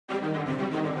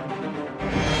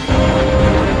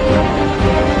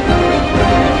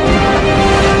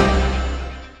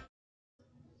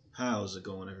How's it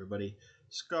going, everybody?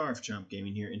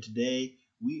 ScarfChompGaming here, and today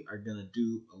we are going to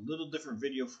do a little different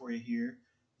video for you here.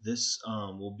 This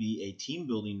will be a team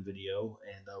building video,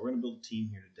 and we're going to build a team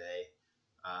here today.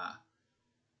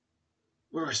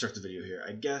 Where do I start the video here?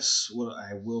 I guess what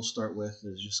I will start with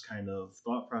is just kind of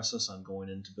thought process on going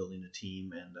into building a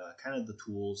team and kind of the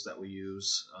tools that we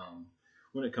use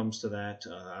when it comes to that.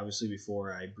 Obviously,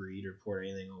 before I breed or port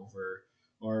anything over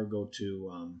or go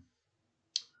to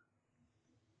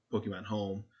Pokemon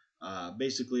Home,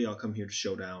 basically I'll come here to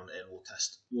Showdown and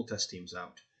we'll test teams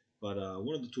out. But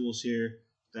one of the tools here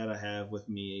that I have with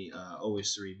me,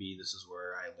 always 3B. This is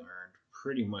where I learned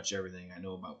pretty much everything I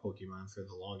know about Pokemon for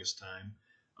the longest time.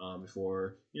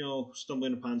 Before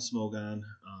stumbling upon Smogon.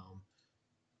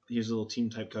 Here's a little team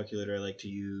type calculator I like to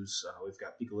use. We've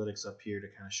got Pikalytics up here to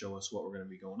kind of show us what we're going to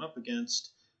be going up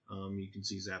against. You can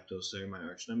see Zapdos there, my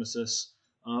arch nemesis.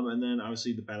 And then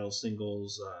obviously the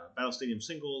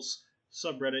BattleStadiumSingles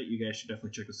subreddit. You guys should definitely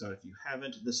check this out if you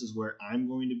haven't. This is where I'm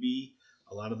going to be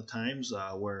a lot of the times,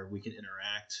 where we can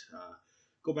interact,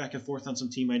 go back and forth on some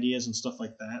team ideas and stuff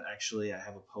like that. Actually, I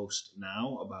have a post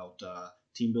now about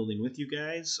team building with you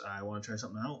guys. I want to try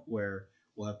something out where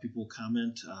we'll have people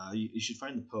comment. You should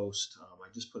find the post. I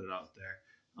just put it out there.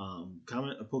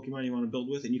 Comment a Pokemon you want to build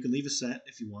with, and you can leave a set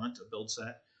if you want, a build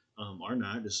set. Or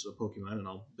not, just a Pokemon, and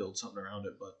I'll build something around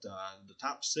it. But the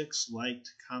top 6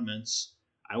 liked comments,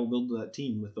 I will build that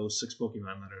team with those 6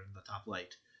 Pokemon that are in the top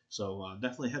liked. So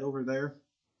definitely head over there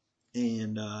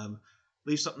and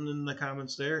leave something in the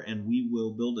comments there, and we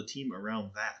will build a team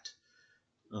around that.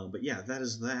 But yeah, that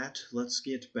is that. Let's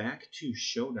get back to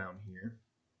Showdown here.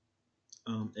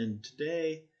 And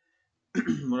today,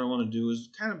 what I want to do is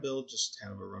kind of build just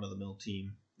kind of a run-of-the-mill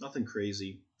team. Nothing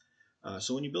crazy.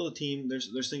 So when you build a team,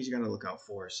 there's things you got to look out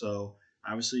for. So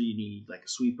obviously you need like a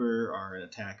sweeper or an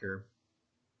attacker.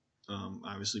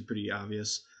 Obviously pretty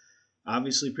obvious.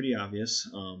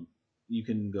 You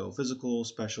can go physical,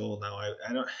 special. Now I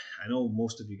know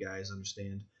most of you guys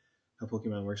understand how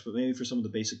Pokemon works, but maybe for some of the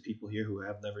basic people here who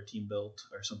have never team built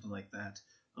or something like that,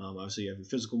 obviously you have your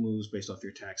physical moves based off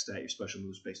your attack stat, your special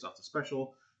moves based off the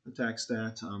special attack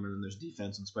stat, and then there's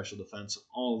defense and special defense,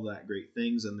 all of that great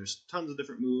things, and there's tons of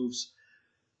different moves,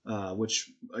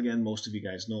 which again most of you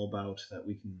guys know about, that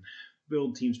we can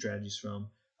build team strategies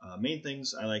from. Main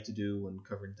things I like to do when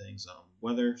covering things,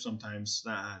 weather sometimes.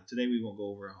 Today we won't go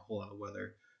over a whole lot of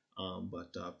weather,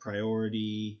 but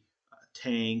priority,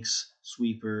 tanks,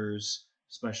 sweepers,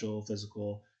 special,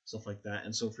 physical, stuff like that.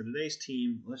 And so for today's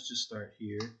team, let's just start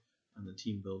here on the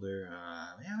team builder.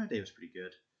 Yeah, my day was pretty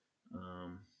good.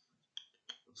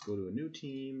 Let's go to a new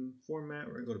team format.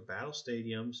 We're going to go to Battle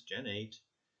Stadiums, Gen 8.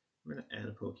 We're going to add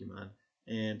a Pokemon.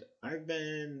 And I've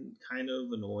been kind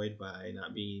of annoyed by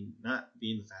not being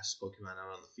the fastest Pokemon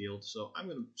out on the field. So I'm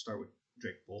going to start with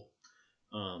Dragapult.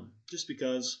 Just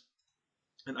because,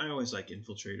 and I always like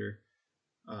Infiltrator.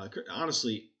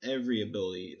 Honestly, every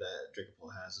ability that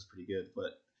Dragapult has is pretty good.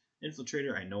 But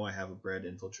Infiltrator, I know I have a bred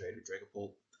Infiltrator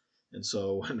Dragapult. And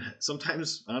so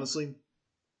sometimes, honestly,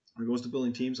 when it goes to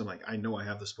building teams, I'm like, I know I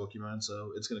have this Pokemon,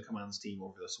 so it's going to come on this team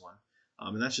over this one.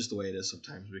 And that's just the way it is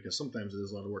sometimes, because sometimes it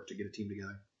is a lot of work to get a team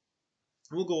together.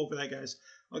 And we'll go over that, guys.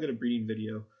 I'll get a breeding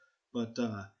video. But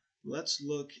let's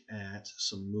look at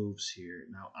some moves here.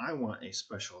 Now, I want a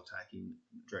special attacking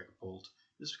Dragapult,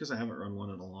 just because I haven't run one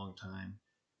in a long time.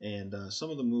 And some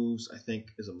of the moves I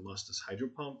think is a must is Hydro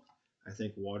Pump. I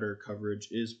think water coverage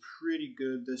is pretty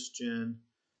good this gen.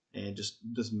 And just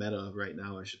this meta right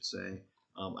now, I should say.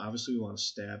 Obviously, we want to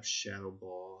stab Shadow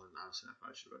Ball, and honestly, I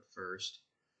probably should have went first.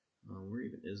 Where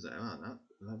even is that?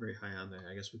 Not very high on there.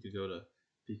 I guess we could go to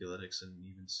Pikalytics and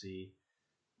even see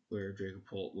where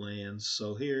Dragapult lands.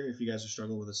 So here, if you guys are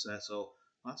struggling with a set, so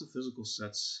lots of physical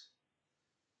sets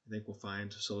I think we'll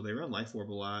find. So they run Life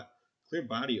Orb a lot. Clear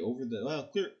Body over the...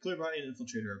 Well, Clear Body and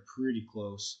Infiltrator are pretty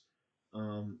close.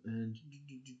 And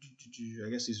I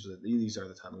guess these are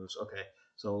the top moves. Okay,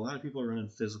 so a lot of people are running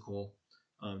physical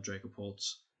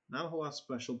Dragapults. Not a whole lot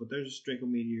special, but there's Draco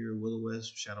Meteor,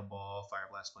 Will-O-Wisp, Shadow Ball, Fire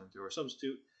Blast, Flamethrower,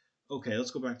 Substitute. Okay,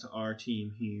 let's go back to our team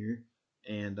here.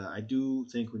 And I do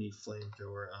think we need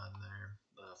Flamethrower on there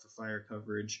for fire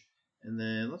coverage. And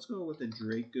then let's go with the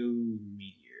Draco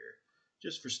Meteor,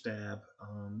 just for stab.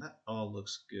 That all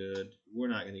looks good. We're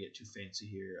not going to get too fancy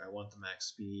here. I want the max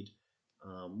speed.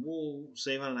 We'll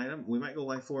save on an item. We might go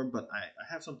Life Orb, but I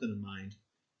have something in mind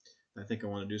I think I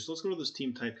want to do. So let's go to this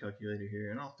team type calculator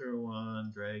here, and I'll throw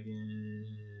on Dragon,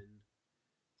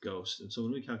 Ghost. And so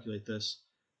when we calculate this,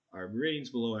 our rating's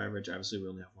below average. Obviously, we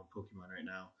only have one Pokemon right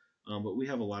now, but we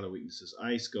have a lot of weaknesses: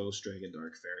 Ice, Ghost, Dragon,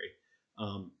 Dark, Fairy.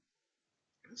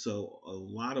 So a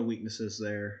lot of weaknesses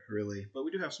there, really. But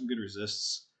we do have some good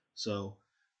resists. So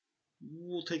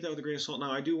we'll take that with a grain of salt.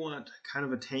 Now, I do want kind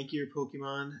of a tankier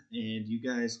Pokemon, and you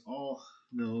guys all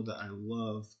know that I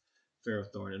love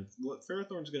Ferrothorn. And what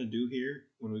Ferrothorn's going to do here,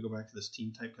 when we go back to this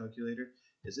team type calculator,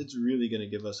 is it's really going to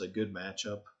give us a good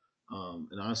matchup,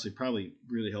 and honestly, probably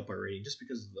really help our rating just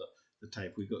because of the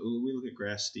type. We look at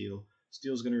Grass Steel.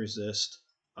 Steel's going to resist.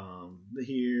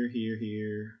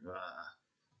 Here.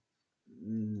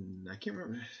 I can't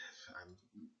remember.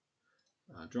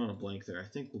 I'm drawing a blank there. I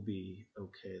think we'll be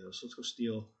okay though. So let's go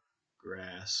Steel,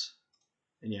 Grass,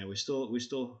 and yeah, we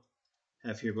still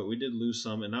have here, but we did lose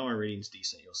some, and now our rating's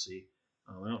decent. You'll see.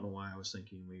 I don't know why I was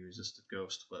thinking we resisted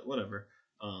Ghost, but whatever.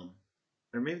 Or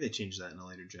maybe they changed that in a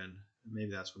later gen.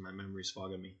 Maybe that's where my memory's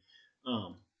fogging me.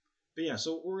 But yeah,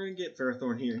 so we're gonna get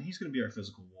Ferrothorn here, and he's gonna be our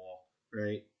physical wall,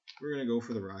 right? We're gonna go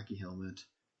for the Rocky Helmet.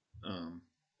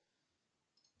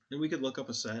 And we could look up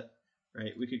a set,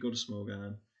 right? We could go to Smogon,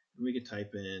 and we could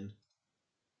type in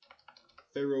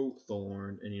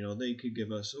Ferrothorn, and you know they could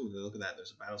give us. Oh, look at that!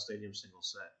 There's a BattleStadiumSingles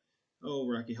set. Oh,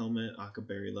 Rocky Helmet,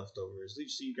 Akaberry leftovers,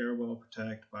 Leech Seed, Gyarados,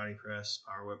 Protect, Body Press,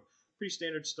 Power Whip. Pretty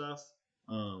standard stuff.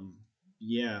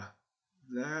 Yeah,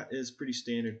 that is pretty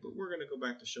standard. But we're gonna go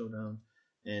back to Showdown,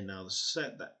 and now the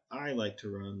set that I like to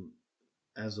run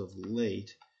as of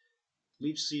late.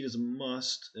 Leech Seed is a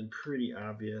must and pretty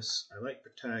obvious. I like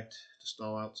Protect to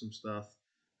stall out some stuff.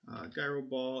 Gyro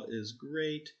Ball is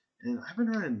great, and I've been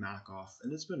running Knockoff,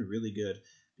 and it's been really good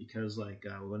because like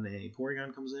when a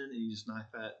Porygon comes in and you just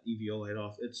knock that Eviolite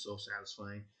off, it's so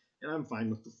satisfying. And I'm fine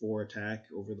with the 4 attack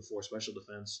over the 4 special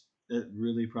defense. It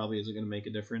really probably isn't going to make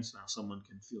a difference. Now someone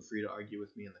can feel free to argue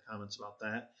with me in the comments about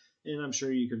that, and I'm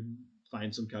sure you could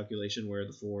find some calculation where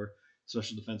the 4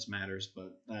 special defense matters,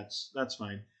 but that's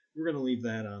fine. We're going to leave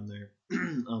that on there.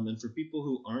 And for people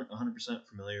who aren't 100%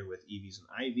 familiar with EVs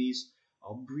and IVs,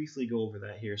 I'll briefly go over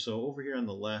that here. So over here on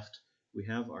the left, we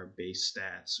have our base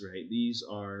stats, right? These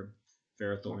are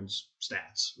Ferrothorn's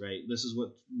stats, right? This is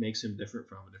what makes him different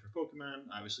from a different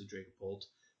Pokemon. Obviously, Dragapult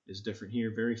is different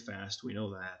here, very fast. We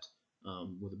know that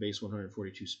with a base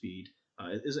 142 speed.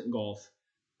 It isn't golf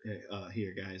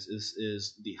here, guys. This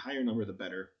is the higher number, the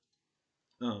better.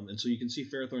 And so you can see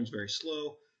Ferrothorn's very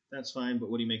slow. That's fine, but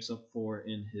what he makes up for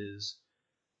in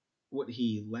what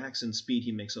he lacks in speed,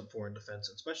 he makes up for in defense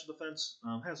and special defense.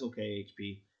 Has okay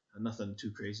HP, nothing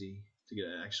too crazy to get.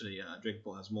 Actually,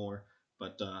 Dragapult has more,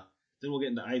 but then we'll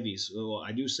get into IVs. Well,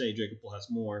 I do say Dragapult has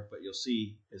more, but you'll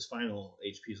see his final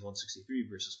HP is 163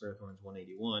 versus Ferrothorn's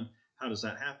 181. How does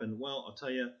that happen? Well, I'll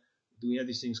tell you. We have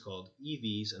these things called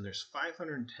EVs, and there's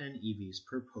 510 EVs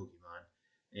per Pokemon,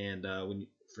 and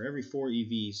for every 4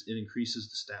 EVs, it increases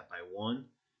the stat by 1.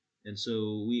 And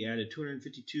so we added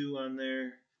 252 on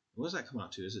there. What does that come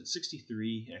out to? Is it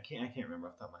 63? I can't remember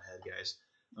off the top of my head, guys.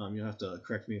 You'll have to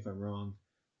correct me if I'm wrong.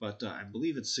 But I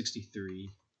believe it's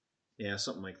 63. Yeah,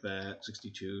 something like that.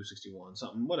 62, 61,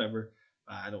 something, whatever.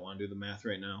 I don't want to do the math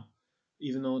right now.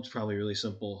 Even though it's probably really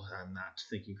simple, I'm not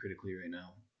thinking critically right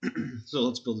now. So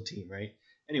let's build a team, right?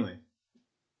 Anyway,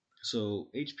 so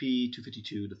HP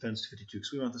 252, defense 252,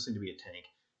 because we want this thing to be a tank.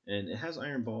 And it has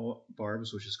Iron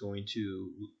Barbs, which is going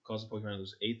to cause the Pokemon to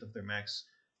lose 1/8 of their max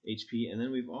HP. And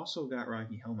then we've also got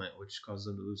Rocky Helmet, which causes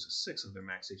them to lose 1/6 of their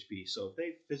max HP. So if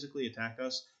they physically attack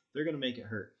us, they're going to make it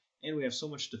hurt. And we have so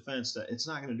much defense that it's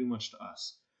not going to do much to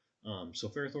us. So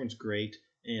Ferrothorn's great,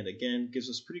 and again, gives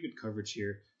us pretty good coverage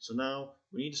here. So now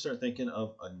we need to start thinking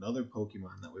of another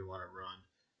Pokemon that we want to run.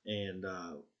 And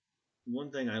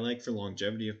one thing I like for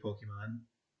longevity of Pokemon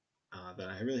that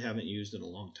I really haven't used in a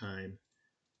long time,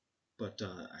 but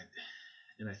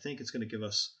I think it's going to give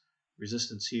us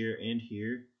resistance here and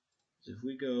here. So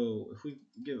if we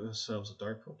give ourselves a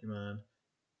dark Pokemon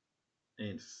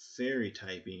and fairy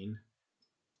typing,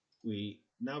 we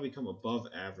now become above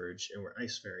average, and we're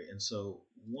Ice Fairy. And so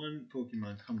one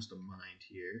Pokemon comes to mind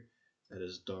here that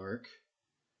is dark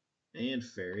and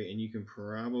fairy, and you can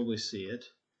probably see it.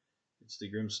 It's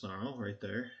the Grimsnarl right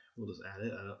there. We'll just add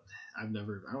it. I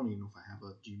don't even know if I have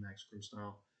a G-Max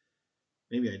Grimsnarl.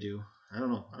 Maybe I do. I don't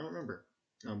know. I don't remember.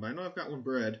 But I know I've got one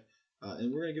bred,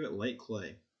 and we're going to give it Light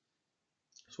Clay.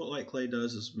 So what Light Clay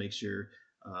does is makes your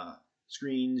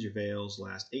screens, your veils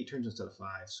last 8 turns instead of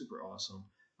 5. Super awesome.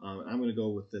 I'm going to go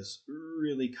with this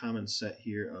really common set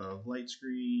here of Light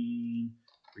Screen,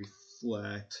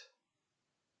 Reflect,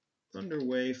 Thunder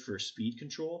Wave for speed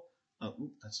control.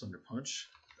 That's Thunder Punch.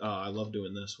 I love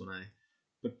doing this when I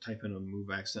type in a move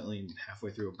accidentally and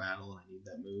halfway through a battle and I need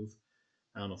that move.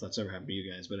 I don't know if that's ever happened to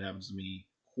you guys, but it happens to me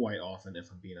quite often, if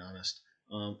I'm being honest.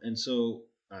 And so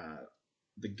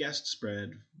the guest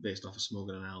spread, based off of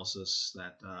Smogon analysis,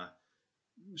 that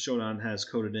Showdown has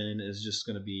coded in is just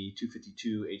going to be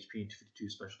 252 HP and 252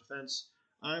 special defense.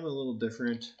 I'm a little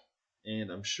different,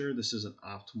 and I'm sure this isn't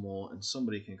optimal, and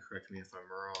somebody can correct me if I'm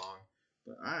wrong,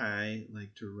 but I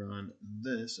like to run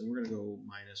this, and we're going to go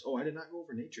minus. Oh, I did not go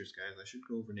over natures, guys. I should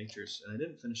go over natures, and I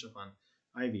didn't finish up on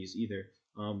IVs either.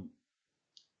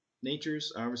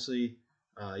 Natures, obviously,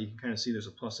 you can kind of see there's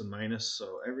a plus and minus,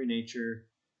 so every nature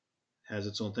has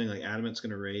its own thing. Like Adamant's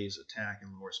going to raise attack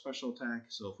and lower special attack.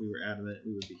 So if we were Adamant,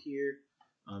 we would be here.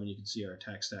 And you can see our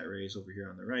attack stat raise over here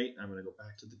on the right. I'm going to go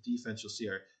back to the defense. You'll see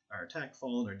our attack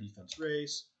fall and our defense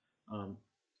raise.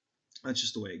 That's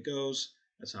just the way it goes.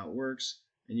 That's how it works.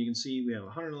 And you can see we have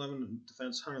 111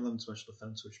 defense, 111 special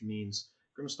defense, which means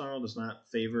Grimsnarl does not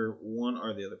favor one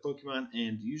or the other Pokemon.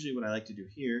 And usually what I like to do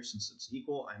here, since it's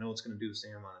equal, I know it's going to do the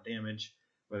same amount of damage,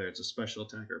 whether it's a special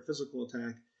attack or a physical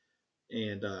attack.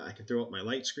 And I can throw up my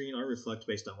light screen or reflect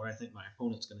based on what I think my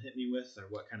opponent's going to hit me with or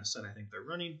what kind of set I think they're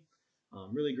running.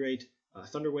 Really great.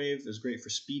 Thunder Wave is great for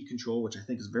speed control, which I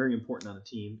think is very important on a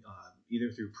team, either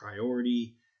through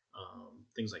priority,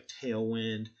 things like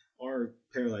Tailwind, or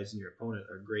paralyzing your opponent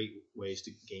are great ways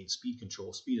to gain speed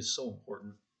control. Speed is so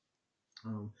important.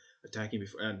 Attacking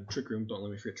before, and Trick Room, don't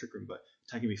let me forget Trick Room, but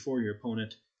attacking before your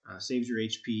opponent saves your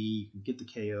HP, you can get the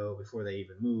KO before they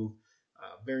even move.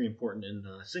 Very important in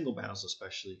single battles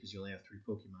especially because you only have 3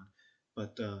 Pokemon.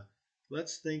 But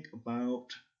let's think about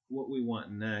what we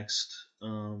want next.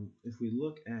 If we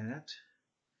look at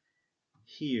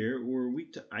here, we're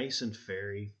weak to Ice and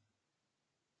Fairy.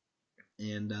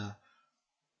 And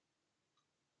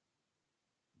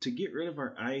to get rid of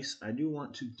our Ice, I do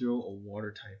want to throw a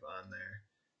Water type on there.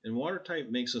 And Water type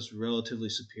makes us relatively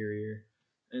superior.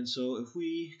 And so if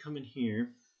we come in here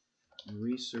and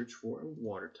we search for a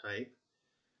Water type,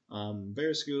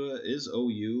 Barraskewda is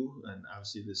OU, and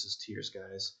obviously this is Tears,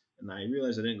 guys. And I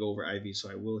realize I didn't go over IV,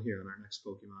 so I will here on our next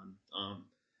Pokemon.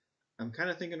 I'm kind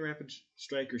of thinking Rapid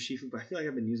Strike or Shifu, but I feel like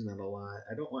I've been using that a lot.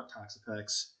 I don't want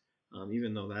Toxapex,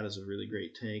 even though that is a really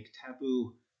great tank.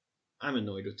 Tapu, I'm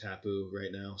annoyed with Tapu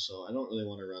right now, so I don't really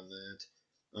want to run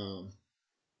that.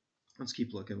 Let's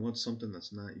keep looking. What's something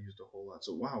that's not used a whole lot?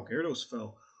 So, wow, Gyarados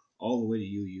fell all the way to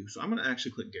UU. So I'm going to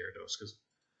actually click Gyarados because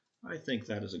I think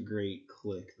that is a great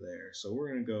click there. So we're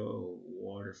going to go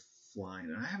Water Flying.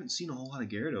 And I haven't seen a whole lot of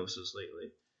Gyaradoses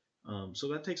lately. So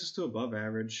that takes us to above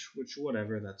average, which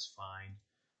whatever, that's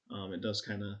fine. It does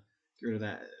kind of get rid of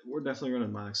that. We're definitely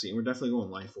running Moxie, and we're definitely going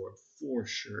Life Orb for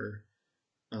sure.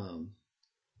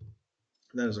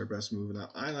 That is our best move. Now,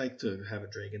 I like to have a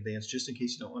Dragon Dance just in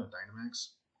case you don't want a Dynamax.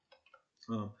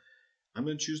 I'm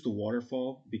going to choose the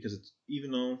Waterfall because it's,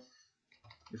 even though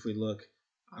if we look,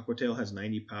 Aqua Tail has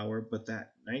 90 power, but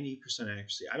that 90%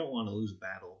 accuracy, I don't want to lose a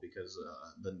battle because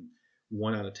the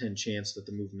 1 out of 10 chance that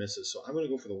the move misses. So I'm going to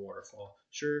go for the Waterfall.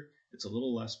 Sure, it's a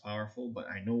little less powerful, but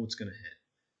I know it's going to hit,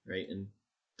 right? And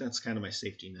that's kind of my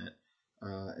safety net.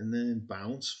 And then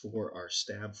Bounce for our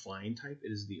Stab Flying type.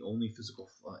 It is the only physical,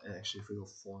 actually if we go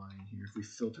Flying here, if we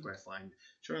filter by Flying,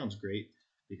 Showdown's great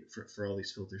for all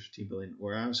these filters for team building.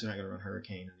 We're obviously not going to run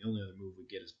Hurricane, and the only other move we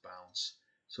get is Bounce.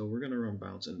 So we're going to run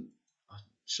Bounce, and I'll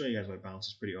show you guys why Bounce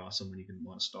is pretty awesome when you can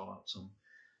want to stall out some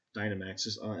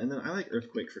Dynamaxes. And then I like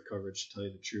Earthquake for coverage, to tell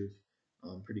you the truth.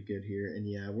 Pretty good here. And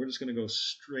yeah, we're just going to go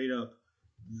straight up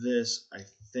this, I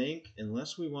think,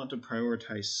 unless we want to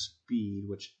prioritize speed,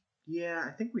 which, yeah,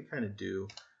 I think we kind of do.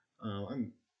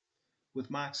 With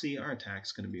Moxie, our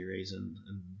attack's going to be raising,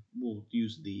 and we'll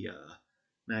use the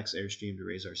Max Airstream to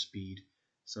raise our speed.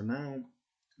 So now,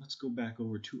 let's go back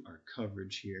over to our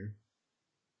coverage here.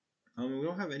 We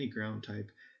don't have any ground type,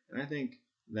 and I think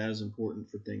that is important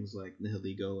for things like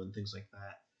Nihiligo and things like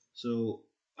that. So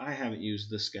I haven't used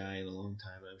this guy in a long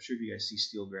time, and I'm sure if you guys see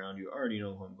Steel Ground, you already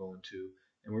know who I'm going to.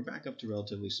 And we're back up to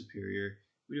relatively superior.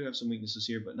 We do have some weaknesses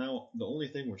here, but now the only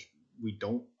thing we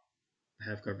don't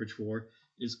have coverage for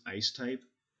is Ice type.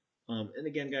 And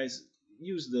again, guys,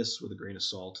 use this with a grain of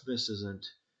salt. This isn't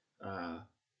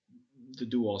the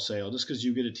do-all sale. Just because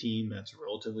you get a team that's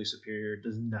relatively superior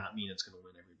does not mean it's going to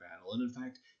win every battle. And in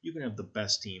fact, you can have the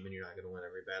best team and you're not going to win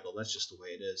every battle. That's just the way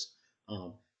it is.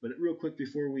 But real quick,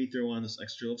 before we throw on this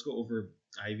extra, let's go over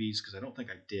IVs because I don't think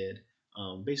I did.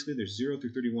 Basically, there's 0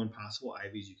 through 31 possible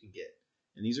IVs you can get.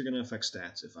 And these are going to affect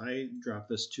stats. If I drop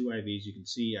this 2 IVs, you can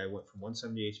see I went from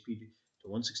 170 HP to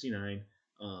 169.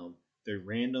 They're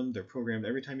random. They're programmed.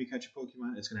 Every time you catch a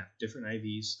Pokemon, it's going to have different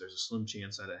IVs. There's a slim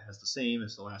chance that it has the same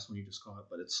as the last one you just caught,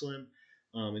 but it's slim.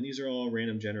 And these are all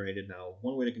random generated. Now,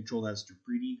 one way to control that is through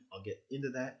breeding. I'll get into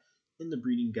that in the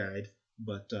breeding guide.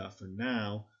 But for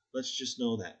now, let's just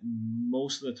know that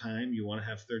most of the time you want to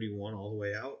have 31 all the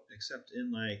way out, except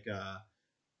in like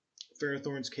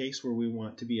Ferrothorn's case where we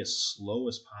want to be as slow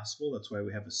as possible. That's why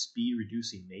we have a speed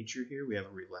reducing nature here. We have a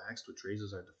relaxed, which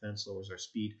raises our defense, lowers our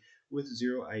speed with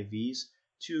 0 IVs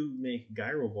to make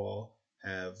Gyro Ball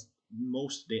have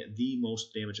the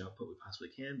most damage output we possibly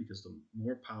can, because the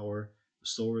more power, the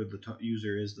slower the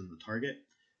user is than the target.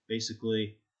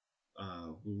 Basically,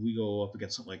 when we go up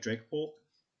against something like Dragapult,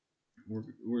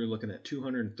 we're looking at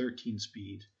 213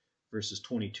 speed versus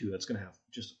 22. That's going to have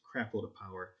just a crap load of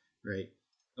power, right?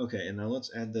 Okay, and now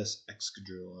let's add this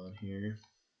Excadrill on here.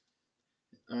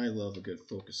 I love a good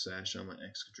Focus Sash on my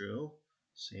Excadrill.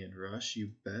 Sand Rush,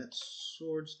 you bet.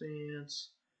 Swords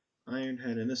Dance, Iron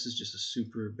Head, and this is just a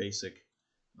super basic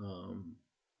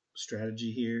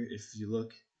strategy here. If you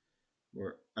look,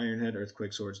 where Iron Head,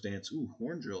 Earthquake, Swords Dance, ooh,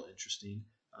 Horn Drill, interesting.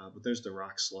 But there's the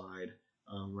Rock Slide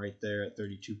right there at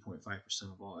 32.5%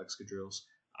 of all Excadrills.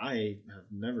 I have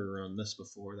never run this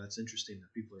before. That's interesting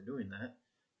that people are doing that.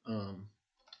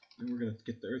 And we're going to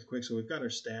get the Earthquake. So we've got our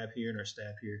Stab here and our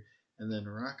Stab here. And then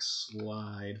Rock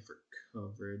Slide for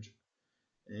coverage.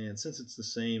 And since it's the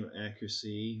same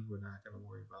accuracy, we're not going to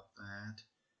worry about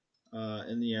that.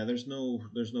 And yeah, there's no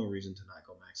reason to not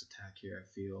go max attack here, I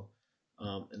feel.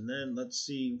 And then let's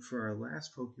see, for our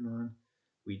last Pokemon,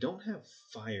 we don't have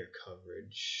fire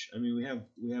coverage. I mean,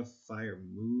 we have fire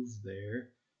move there,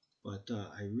 but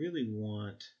I really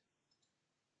want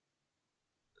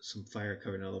some fire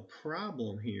coverage. Now the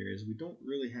problem here is we don't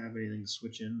really have anything to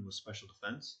switch in with special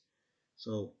defense.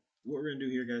 So what we're going to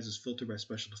do here, guys, is filter by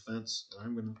special defense.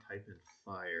 I'm going to type in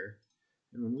fire.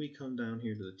 And when we come down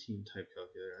here to the team type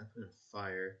calculator, I put in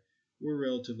fire. We're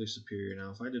relatively superior. Now,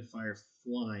 if I did fire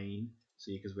flying,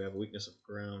 see, because we have a weakness of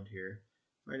ground here.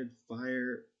 If I did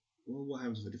fire, well, what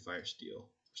happens if I do fire steel?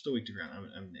 We're still weak to ground.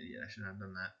 I'm an idiot. I should not have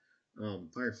done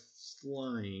that. Fire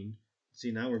flying.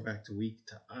 See, now we're back to weak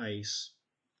to ice.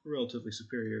 We're relatively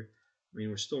superior. I mean,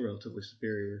 we're still relatively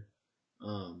superior.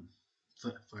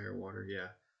 Fire water, yeah.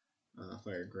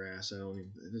 Fire grass. I don't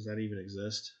even, does that even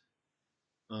exist?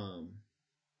 So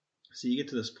you get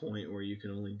to this point where you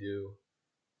can only do,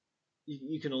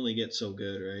 you can only get so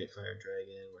good, right? Fire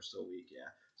dragon, we're still weak, yeah.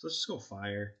 So let's just go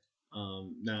fire.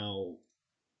 Now,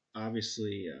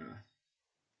 obviously,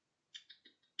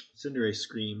 Cinderace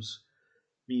screams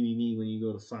me when you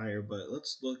go to fire, but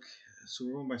let's look. So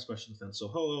we're going by special defense. So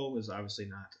Ho-Oh is obviously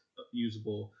not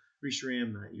usable.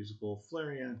 Reshiram, not usable.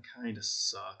 Flareon kind of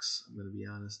sucks, I'm going to be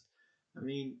honest. I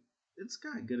mean, it's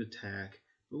got good attack,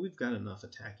 but we've got enough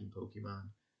attacking Pokemon.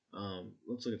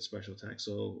 Let's look at special attack.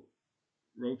 So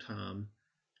Rotom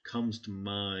comes to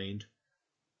mind.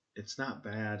 It's not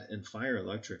bad, and Fire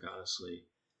Electric, honestly,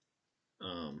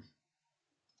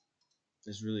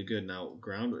 is really good. Now,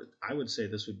 ground, I would say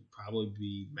this would probably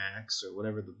be max, or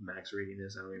whatever the max rating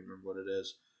is. I don't even remember what it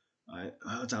is.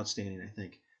 It's outstanding, I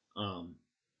think.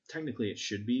 Technically, it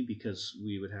should be, because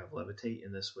we would have Levitate,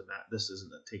 and this would not. This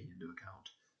isn't taking into account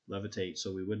Levitate,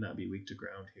 so we would not be weak to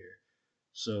ground here.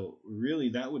 So really,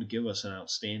 that would give us an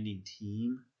outstanding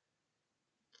team.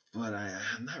 But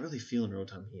I'm not really feeling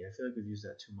Rotom Heat. I feel like we've used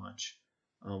that too much.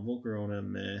 Volcarona,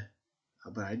 meh.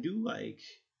 But I do like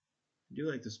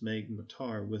this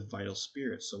Magmortar with Vital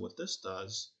Spirit. So what this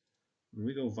does, when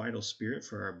we go Vital Spirit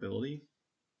for our ability,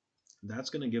 that's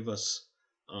going to give us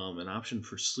an option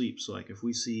for sleep. So like if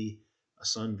we see a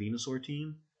Sun Venusaur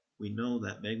team, we know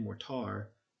that Magmortar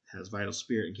has Vital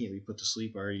Spirit and can't be put to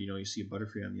sleep. Or you see a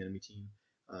Butterfree on the enemy team,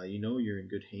 you're in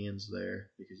good hands there,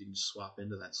 because you can just swap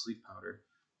into that Sleep Powder.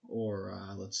 Or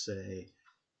let's say,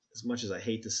 as much as I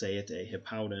hate to say it, a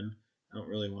Hippowdon. I don't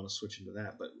really want to switch into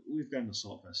that, but we've got an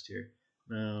Assault Vest here.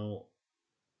 Now,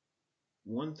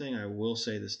 one thing I will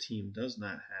say this team does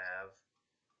not have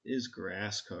is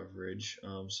grass coverage,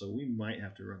 so we might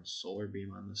have to run Solar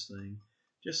Beam on this thing,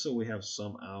 just so we have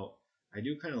some out. I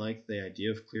do kind of like the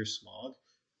idea of Clear Smog.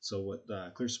 So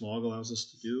what Clear Smog allows us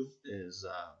to do is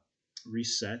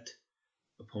reset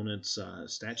opponents'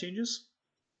 stat changes.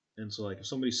 And so, like, if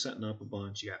somebody's setting up a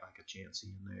bunch, you got like a Chansey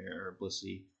in there, or a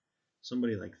Blissey,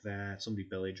 somebody like that, somebody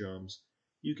Belly Drums,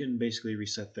 you can basically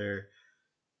reset their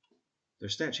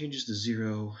stat changes to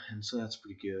 0, and so that's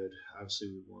pretty good. Obviously,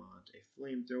 we want a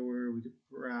Flamethrower. We could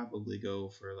probably go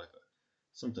for like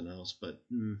something else, but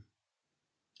I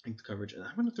think the coverage. And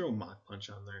I'm going to throw a Mach Punch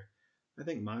on there. I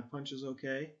think Mach Punch is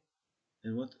okay.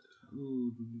 And what?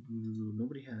 Ooh,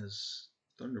 nobody has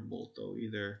Thunderbolt though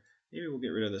either. Maybe we'll get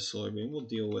rid of the Solar Beam. We'll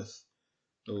deal with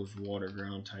those water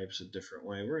ground types a different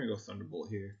way. We're going to go Thunderbolt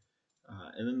here.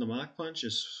 And then the Mach Punch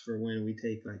is for when we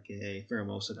take like a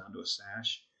Pheromosa down to a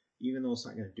Sash. Even though it's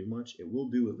not going to do much, it will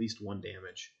do at least 1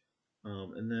 damage.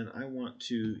 And then I want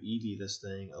to EV this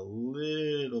thing a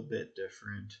little bit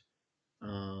different.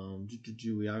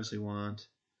 We obviously want.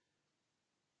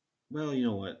 Well, you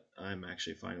know what? I'm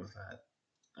actually fine with that.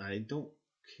 I don't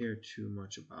care too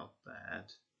much about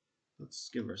that. Let's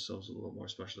give ourselves a little more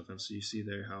special defense. So you see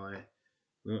there how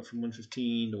we went from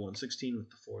 115 to 116 with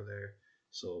the 4 there.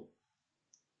 So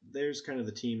there's kind of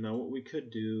the team. Now what we could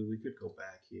do, we could go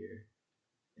back here.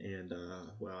 And,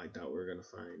 well, I doubt we're going to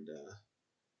find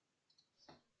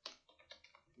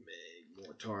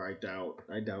Magmortar.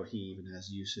 I doubt he even has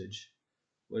usage.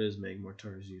 What is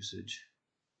Magmortar's usage?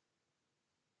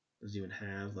 Does he even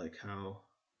have, like,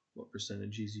 what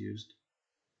percentage he's used?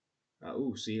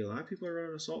 Ooh, see, a lot of people are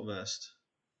running Assault Vest.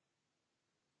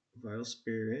 Vital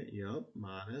Spirit, yup.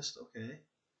 Modest, okay.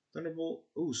 Thunderbolt,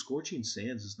 ooh, Scorching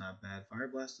Sands is not bad. Fire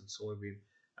Blast and Solar Beam.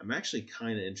 I'm actually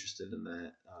kind of interested in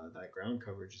that. That ground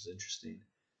coverage is interesting.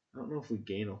 I don't know if we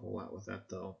gain a whole lot with that,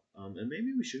 though. And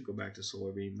maybe we should go back to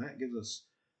Solar Beam. That gives us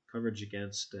coverage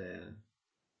against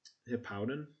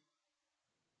Hippowdon.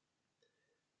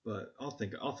 But I'll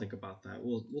think about that.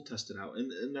 We'll test it out,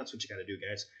 and that's what you got to do,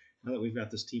 guys. Now that we've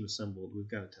got this team assembled, we've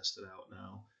got to test it out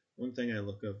now. One thing I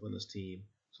look up on this team,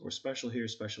 so we're special here,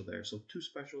 special there. So 2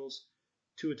 specials,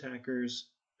 2 attackers,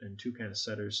 and 2 kind of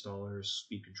setters, stallers,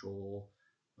 speed control,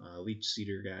 leech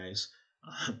seeder guys.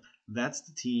 That's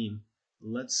the team.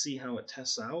 Let's see how it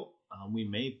tests out. We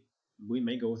may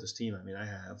go with this team. I mean, I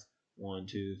have 1,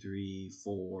 2, 3,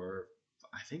 4.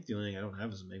 I think the only thing I don't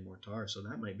have is a Magmortar, so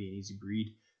that might be an easy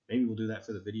breed. Maybe we'll do that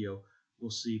for the video.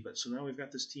 We'll see. But so now we've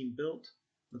got this team built.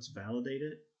 Let's validate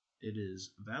it. It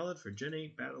is valid for Gen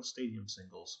 8 Battle Stadium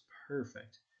Singles.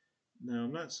 Perfect. Now,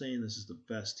 I'm not saying this is the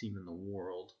best team in the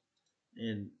world.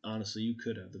 And honestly, you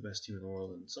could have the best team in the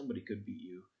world, and somebody could beat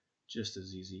you just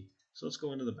as easy. So let's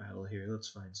go into the battle here. Let's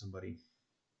find somebody.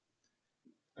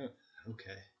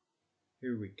 Okay.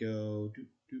 Here we go.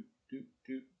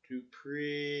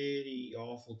 Pretty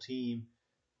awful team.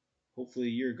 Hopefully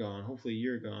you're gone. Hopefully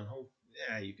you're gone.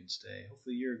 Yeah, you can stay.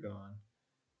 Hopefully you're gone.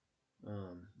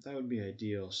 That would be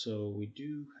ideal. So we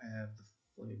do have the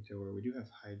flamethrower. We do have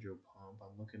hydro pump.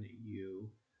 I'm looking at you.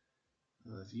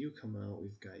 If you come out,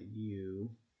 we've got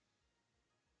you.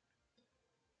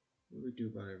 What do we do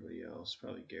about everybody else?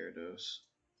 Probably Gyarados.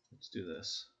 Let's do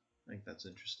this. I think that's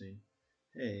interesting.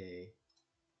 Hey.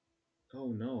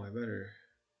 Oh no, I better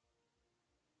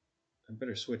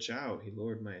switch out. He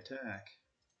lowered my attack.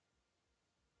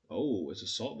 Oh, it's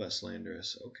Assault Vest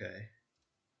Landorus. Okay.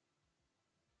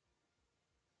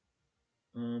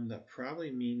 That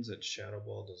probably means that Shadow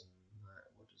Ball does not.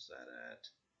 What is that at?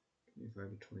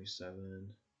 25 to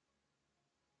 27.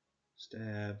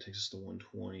 Stab takes us to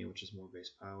 120, which is more base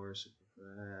power. So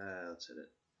let's hit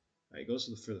it. Alright, goes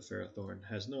for the Ferrothorn.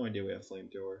 Has no idea we have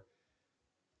Flamethrower.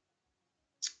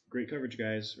 Great coverage,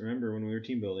 guys. Remember when we were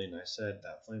team building, I said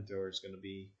that Flamethrower is going to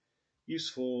be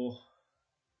useful.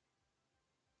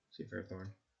 See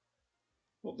Ferrothorn.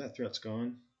 Oh, that threat's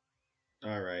gone.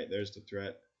 Alright, there's the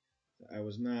threat I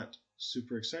was not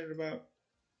super excited about.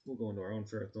 We'll go into our own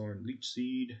Ferrothorn. Leech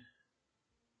Seed.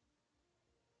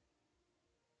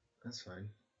 That's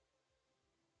fine.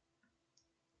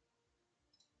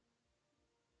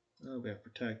 Oh, we have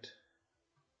Protect.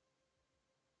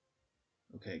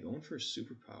 Okay, going for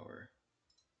Superpower.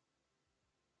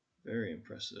 Very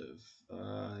impressive.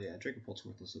 Yeah, Dragapult's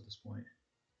worthless at this point.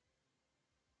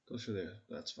 Goes for there.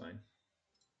 That's fine.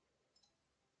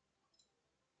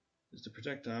 Is the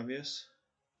Protect obvious?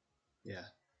 Yeah,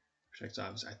 Protect's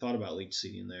obvious. I thought about Leech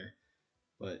Seeding there,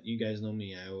 but you guys know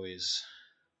me. I always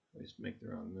make the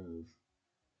wrong move.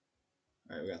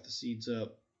 All right, we got the seeds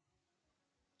up.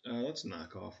 Let's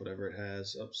knock off whatever it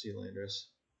has. Up, see Landorus.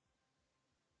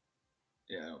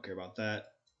 Yeah, I don't care about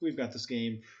that. We've got this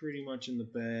game pretty much in the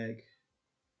bag.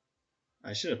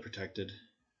 I should have protected.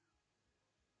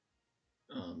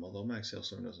 Although Max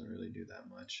Hailstorm doesn't really do that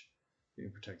much. We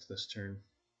can protect this turn.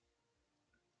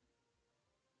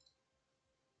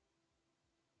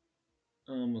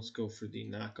 Let's go for the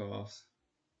knockoff.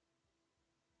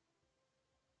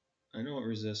 I know it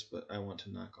resists, but I want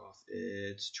to knock off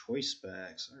its Choice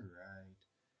Specs. Alright.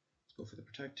 Let's go for the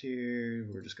Protect here.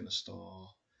 We're just going to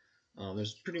stall.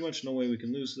 There's pretty much no way we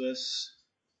can lose this.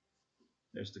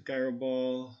 There's the Gyro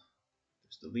Ball.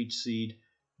 There's the Leech Seed.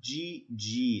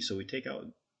 GG. So we take out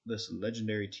this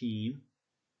legendary team.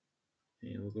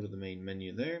 And we'll go to the main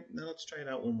menu there. Now let's try it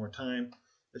out one more time.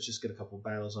 Let's just get a couple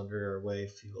battles under our way.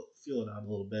 Feel it out a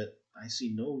little bit. I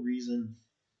see no reason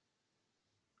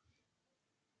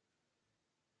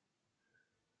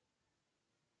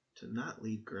to not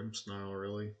lead Grimsnarl,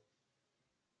 really.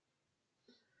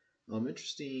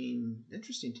 Interesting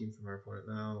team from our point.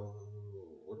 Now,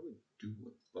 what do we do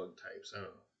with bug types? I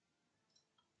don't know.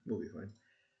 We'll be fine.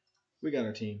 We got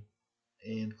our team.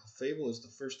 And Clefable is the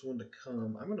first one to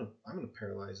come. I'm gonna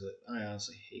paralyze it. I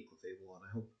honestly hate Clefable, and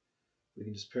I hope we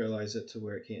can just paralyze it to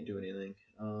where it can't do anything.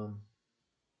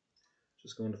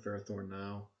 Just going to Ferrothorn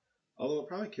now. Although it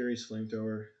probably carries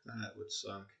Flamethrower, that would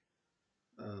suck.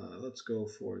 Let's go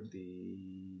for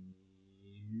the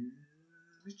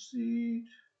Leech Seed.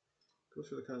 Goes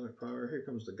for the Cosmic Power. Here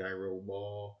comes the Gyro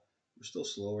Ball. We're still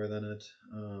slower than it.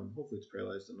 Hopefully it's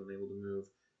paralyzed and unable to move.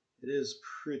 It is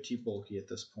pretty bulky at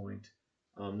this point.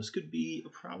 This could be a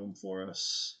problem for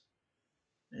us.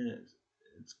 And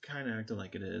it's kind of acting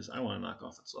like it is. I want to knock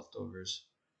off its leftovers.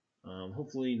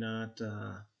 Hopefully not...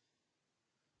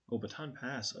 Oh, Baton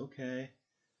Pass. Okay.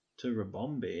 To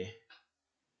Rabombi.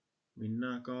 We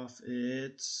knock off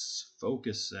its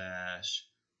Focus Sash.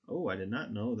 Oh, I did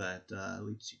not know that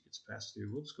Leech Seed gets passed through.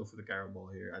 We'll just go for the Gyro Ball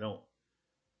here. I don't...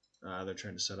 they're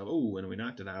trying to set up... Oh, and we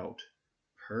knocked it out.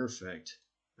 Perfect.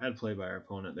 Bad play by our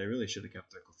opponent. They really should have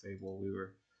kept their Clefable. We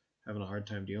were having a hard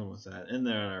time dealing with that. And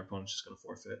then our opponent's just going to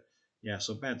forfeit. Yeah,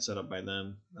 so bad setup by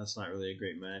them. That's not really a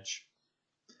great match.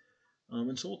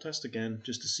 And so we'll test again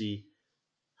just to see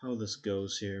how this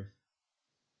goes here.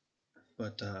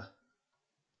 But,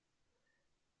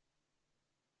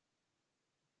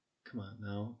 come on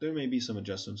now. There may be some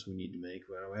adjustments we need to make.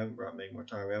 Well, we haven't brought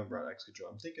Magmortar. We haven't brought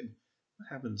Excadrill. I'm thinking, what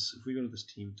happens if we go to this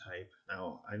team type?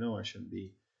 Now, I know I shouldn't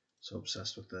be so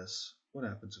obsessed with this. What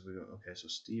happens if we go... Okay, so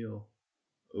Steel.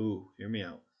 Ooh, hear me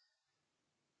out.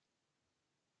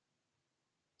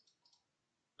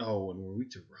 Oh, and we're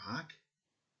weak to Rock?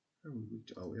 Are we weak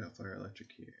to... Oh, we got Fire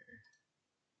Electric here.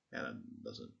 Yeah, that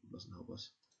doesn't help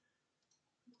us.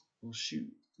 Well,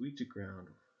 shoot. Weak to Ground.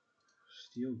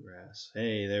 Steel Grass.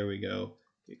 Hey, there we go.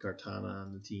 Get Kartana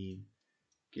on the team.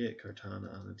 Get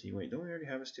Kartana on the team. Wait, don't we already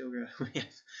have a Steel Grass?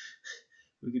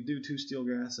 We could do 2 Steel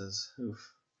Grasses.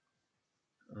 Oof.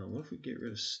 What if we get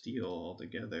rid of Steel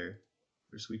altogether?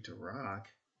 We're just weak to Rock.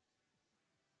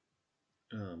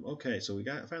 Okay, so we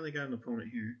finally got an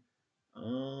opponent here.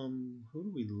 Who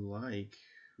do we like?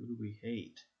 Who do we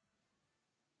hate?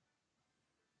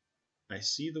 I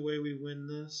see the way we win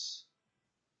this.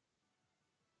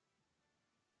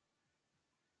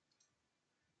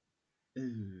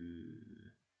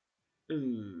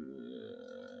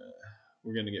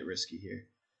 We're gonna get risky here.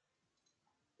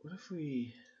 What if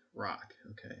we Rock?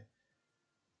 Okay.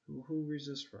 Who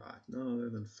resists Rock? None other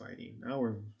than fighting. Now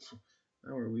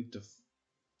we're weak to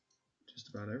just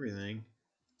about everything.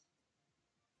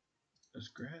 Does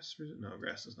grass resist? No,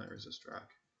 grass does not resist Rock.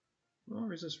 Well,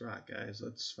 resist Rock, guys.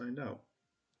 Let's find out.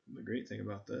 The great thing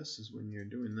about this is when you're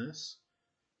doing this,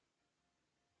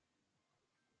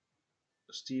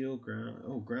 Steel, Ground.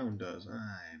 Oh, Ground does.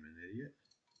 I'm an idiot.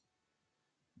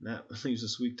 That leaves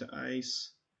us weak to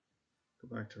Ice. Go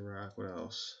back to Rock. What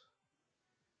else?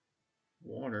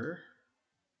 Water.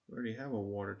 We already have a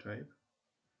Water type.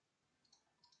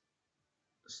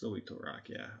 Still weak to Rock,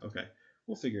 yeah. Okay.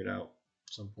 We'll figure it out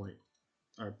at some point.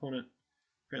 Our opponent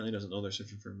apparently doesn't know they're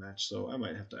searching for a match, so I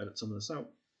might have to edit some of this out.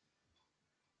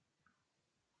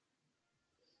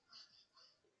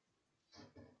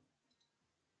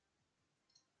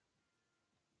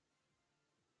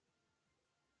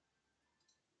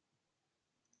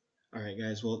 Alright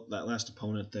guys, well that last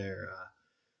opponent there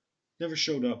never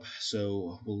showed up,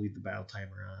 so we'll leave the battle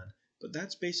timer on. But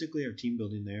that's basically our team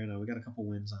building there. Now we got a couple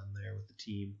wins on there with the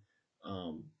team.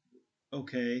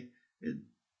 Okay,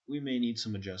 we may need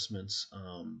some adjustments,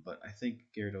 but I think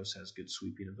Gyarados has good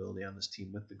sweeping ability on this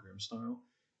team with the Grimsnarl.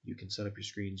 You can set up your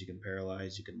screens, you can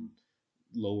paralyze, you can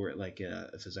lower it like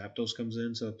if a Zapdos comes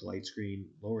in, set up the light screen,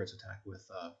 lower its attack with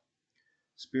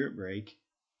Spirit Break,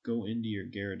 go into your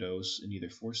Gyarados and either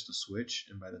force the switch,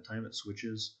 and by the time it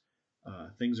switches,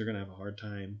 things are going to have a hard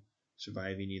time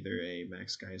surviving either a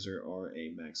Max Geyser or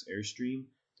a Max Airstream.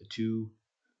 The two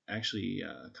actually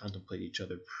contemplate each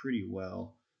other pretty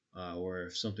well, or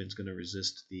if something's going to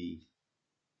resist the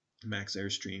Max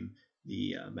Airstream,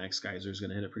 the Max Geyser is going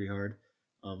to hit it pretty hard.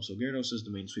 So Gyarados is the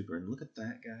main sweeper, and look at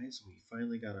that, guys. We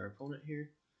finally got our opponent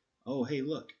here. Oh, hey,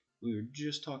 look. We were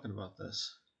just talking about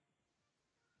this.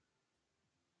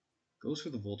 Goes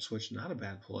for the Volt Switch. Not a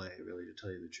bad play, really, to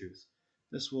tell you the truth.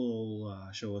 This will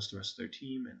show us the rest of their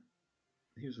team, and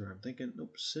here's what I'm thinking.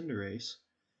 Nope, Cinderace.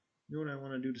 You know what I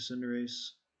want to do to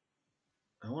Cinderace?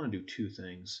 I want to do 2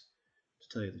 things, to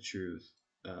tell you the truth.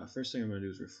 First thing I'm going to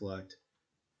do is Reflect.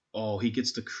 Oh, he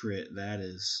gets the crit. That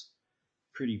is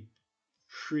pretty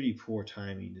poor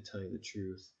timing, to tell you the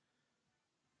truth.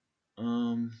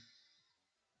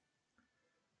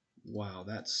 Wow,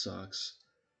 that sucks.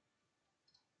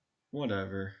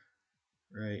 Whatever,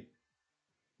 right?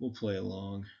 We'll play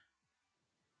along.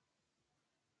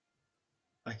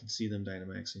 I can see them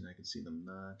Dynamaxing, I can see them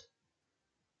not.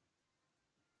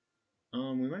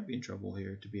 We might be in trouble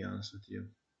here, to be honest with you.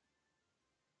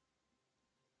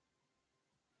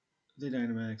 They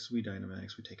Dynamax, we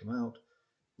take them out.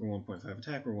 We're 1.5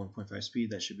 attack, we're 1.5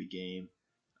 speed, that should be game.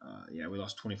 Yeah, we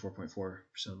lost 24.4%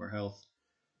 of our health.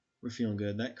 We're feeling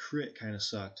good. That crit kind of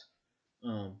sucked.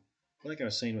 Like I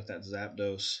was saying with that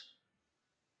Zapdos,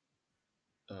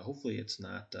 hopefully it's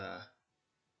not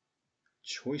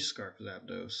Choice Scarf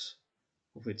Zapdos.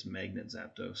 Hopefully it's Magnet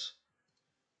Zapdos.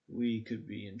 We could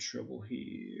be in trouble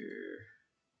here.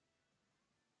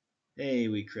 Hey,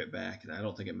 we crit back. I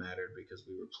don't think it mattered because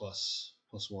we were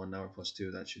 +1. Now we're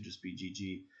 +2. That should just be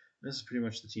GG. This is pretty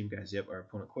much the team, guys. Yep, our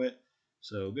opponent quit.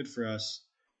 So good for us,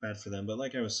 bad for them. But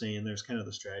like I was saying, there's kind of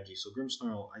the strategy. So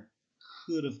Grimsnarl, I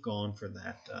could have gone for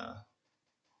that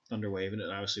Thunder Wave, and it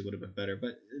obviously would have been better.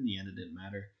 But in the end, it didn't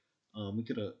matter. We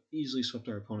could have easily swept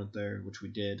our opponent there, which we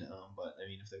did. But I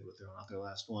mean, if they would have thrown out their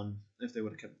last one, if they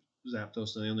would have kept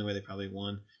Zapdos, then the only way they probably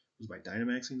won was by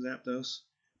Dynamaxing Zapdos.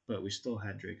 But we still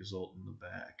had Dragapult in the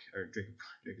back, or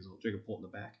Dragapult in the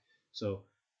back. So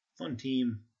fun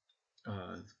team.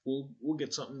 We'll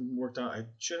get something worked out. I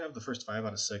should have the first 5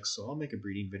 out of 6, so I'll make a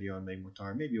breeding video on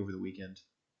Magmortar maybe over the weekend.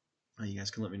 You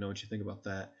guys can let me know what you think about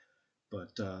that.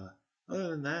 But other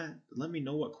than that, let me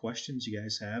know what questions you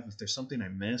guys have. If there's something I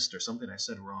missed or something I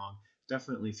said wrong,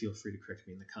 definitely feel free to correct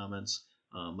me in the comments.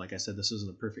 Like I said, this isn't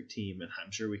a perfect team, and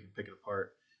I'm sure we can pick it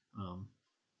apart.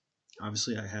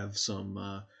 Obviously, I have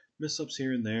some mess-ups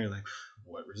here and there, like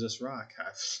what resist rock.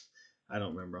 I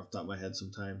don't remember off the top of my head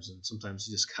sometimes, and sometimes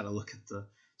you just gotta look at the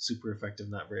super effective,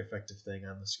 not very effective thing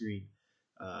on the screen.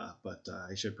 But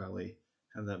I should probably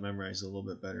have that memorized a little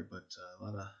bit better. But a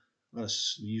lot of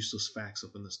useless facts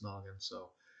up in this noggin. So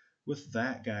with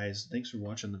that, guys, thanks for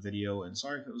watching the video, and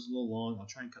sorry if it was a little long. I'll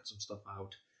try and cut some stuff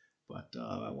out, but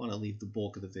I want to leave the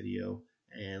bulk of the video.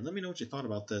 And let me know what you thought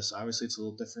about this. Obviously, it's a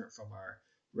little different from our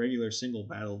regular single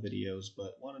battle videos,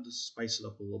 but wanted to spice it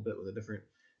up a little bit with a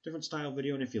different style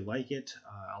video. And if you like it,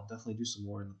 I'll definitely do some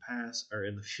more in the past or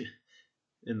in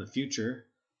the future,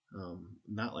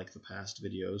 not like the past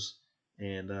videos.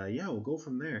 And yeah, we'll go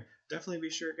from there. Definitely be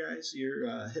sure, guys,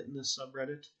 you're hitting this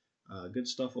subreddit. Good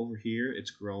stuff over here.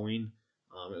 It's growing.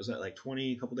 It was at like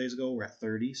 20 a couple days ago. We're at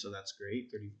 30, so that's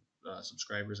great. 30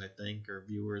 subscribers, I think, or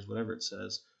viewers, whatever it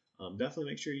says.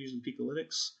 Definitely make sure you're using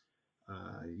Picolytics.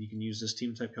 You can use this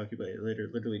team type calculator.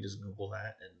 Literally just Google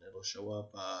that and it'll show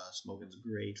up. Smogon's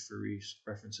great for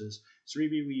references.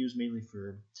 Cerebi we use mainly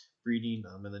for breeding,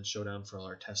 and then Showdown for all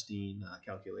our testing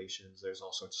calculations. There's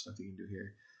all sorts of stuff you can do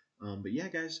here. But yeah,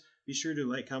 guys, be sure to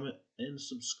like, comment, and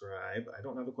subscribe. I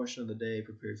don't have a question of the day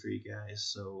prepared for you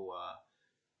guys, so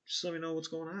just let me know what's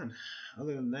going on.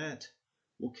 Other than that,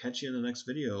 we'll catch you in the next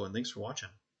video, and thanks for watching.